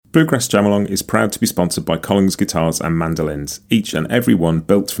Bluegrass Jamalong is proud to be sponsored by Collings Guitars and Mandolins, each and every one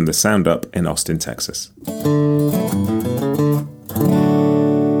built from the sound up in Austin, Texas.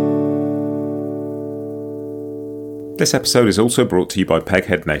 This episode is also brought to you by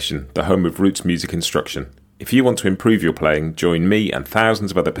Peghead Nation, the home of roots music instruction. If you want to improve your playing, join me and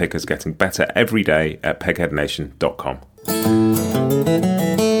thousands of other pickers getting better every day at pegheadnation.com.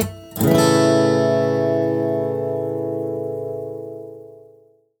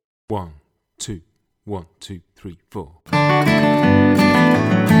 One, two, 1, 2, 3, 4.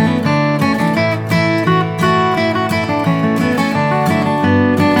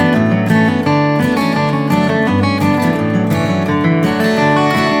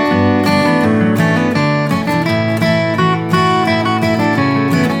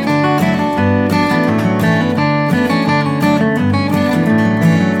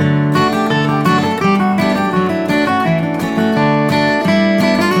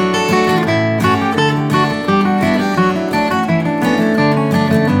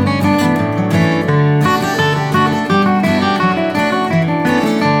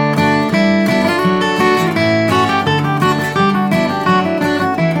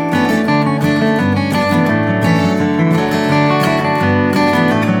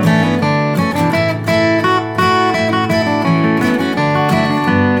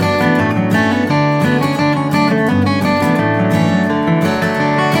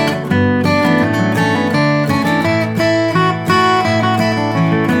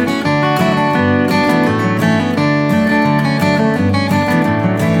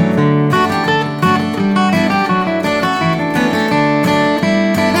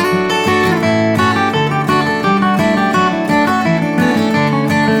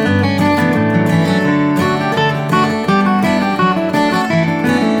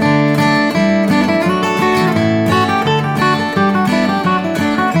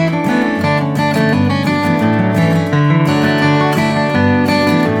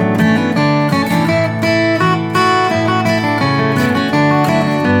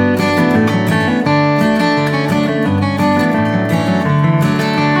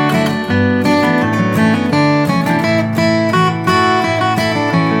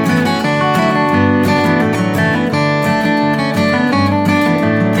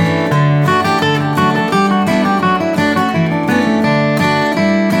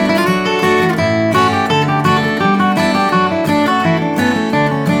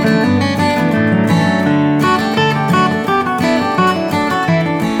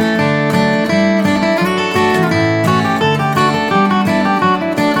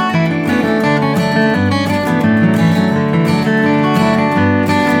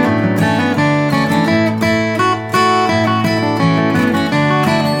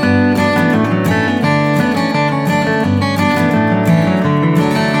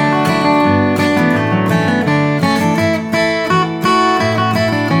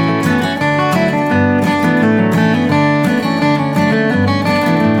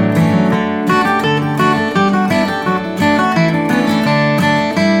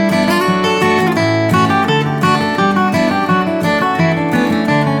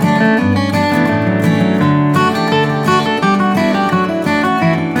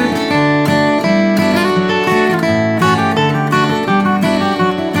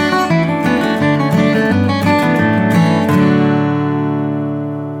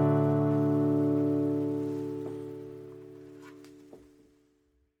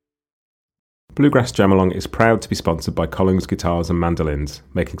 Bluegrass Jamalong is proud to be sponsored by Collings Guitars and Mandolins,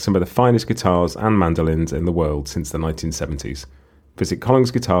 making some of the finest guitars and mandolins in the world since the 1970s. Visit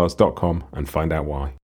collingsguitars.com and find out why.